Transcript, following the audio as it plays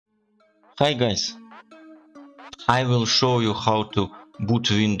Hi guys, I will show you how to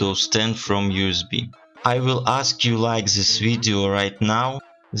boot Windows 10 from USB. I will ask you like this video right now,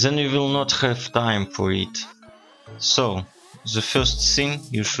 then you will not have time for it. So, the first thing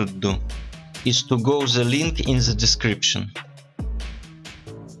you should do is to go the link in the description.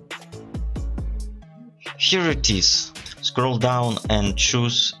 Here it is. Scroll down and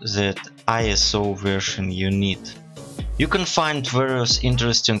choose that ISO version you need. You can find various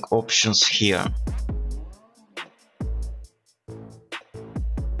interesting options here.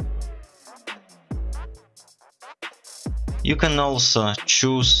 You can also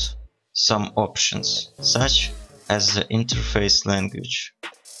choose some options, such as the interface language.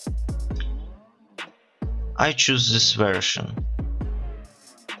 I choose this version.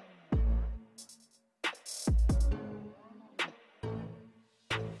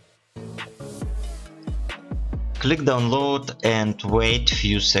 Click download and wait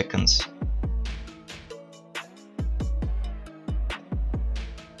few seconds.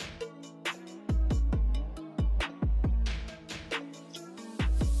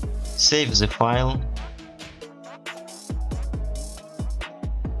 Save the file.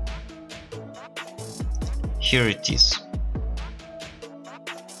 Here it is.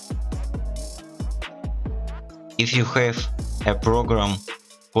 If you have a program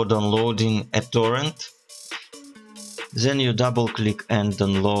for downloading a torrent, then you double click and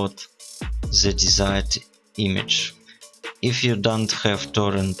download the desired image. If you don't have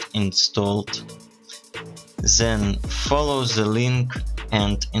torrent installed, then follow the link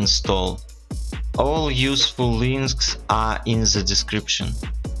and install. All useful links are in the description.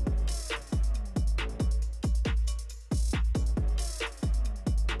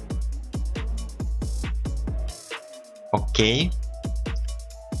 OK,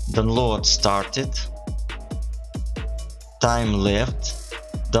 download started. Time left.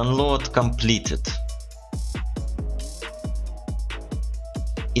 Download completed.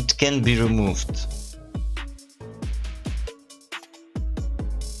 It can be removed.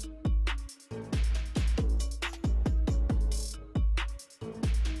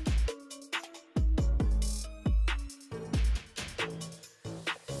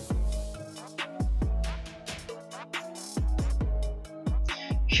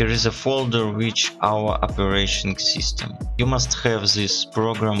 Here is a folder which our operating system. You must have this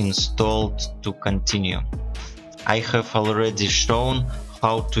program installed to continue. I have already shown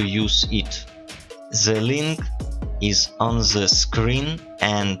how to use it. The link is on the screen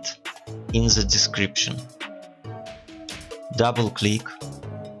and in the description. Double click.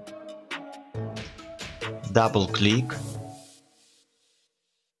 Double click.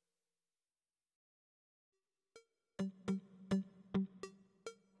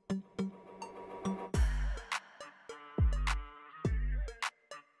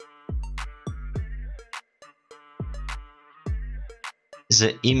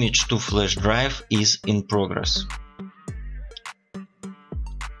 The image to flash drive is in progress.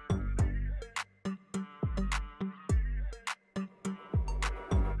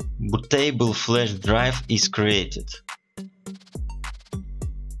 Bootable flash drive is created.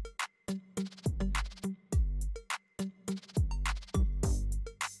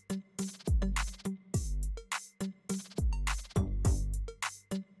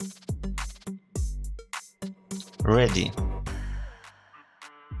 Ready.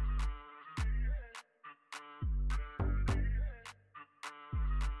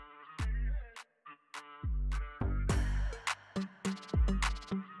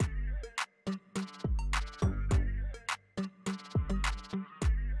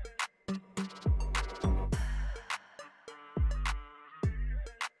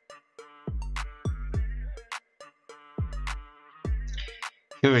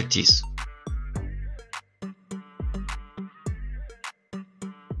 Here it is.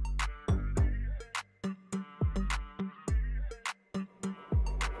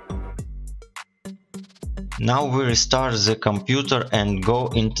 Now we restart the computer and go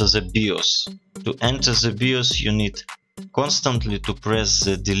into the BIOS. To enter the BIOS you need constantly to press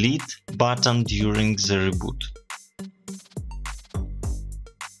the delete button during the reboot.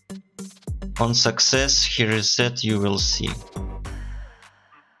 On success, here is that you will see.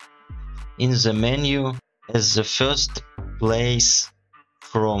 In the menu, as the first place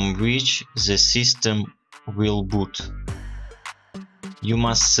from which the system will boot, you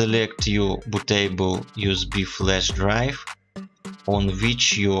must select your bootable USB flash drive on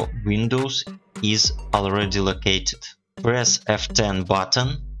which your Windows is already located. Press F10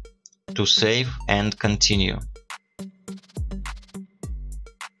 button to save and continue.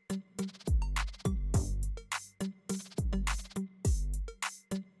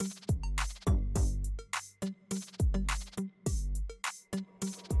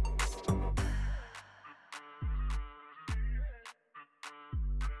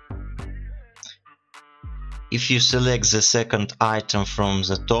 If you select the second item from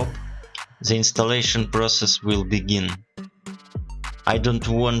the top, the installation process will begin. I don't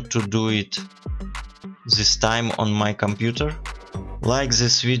want to do it this time on my computer. Like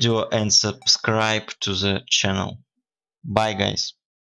this video and subscribe to the channel. Bye guys.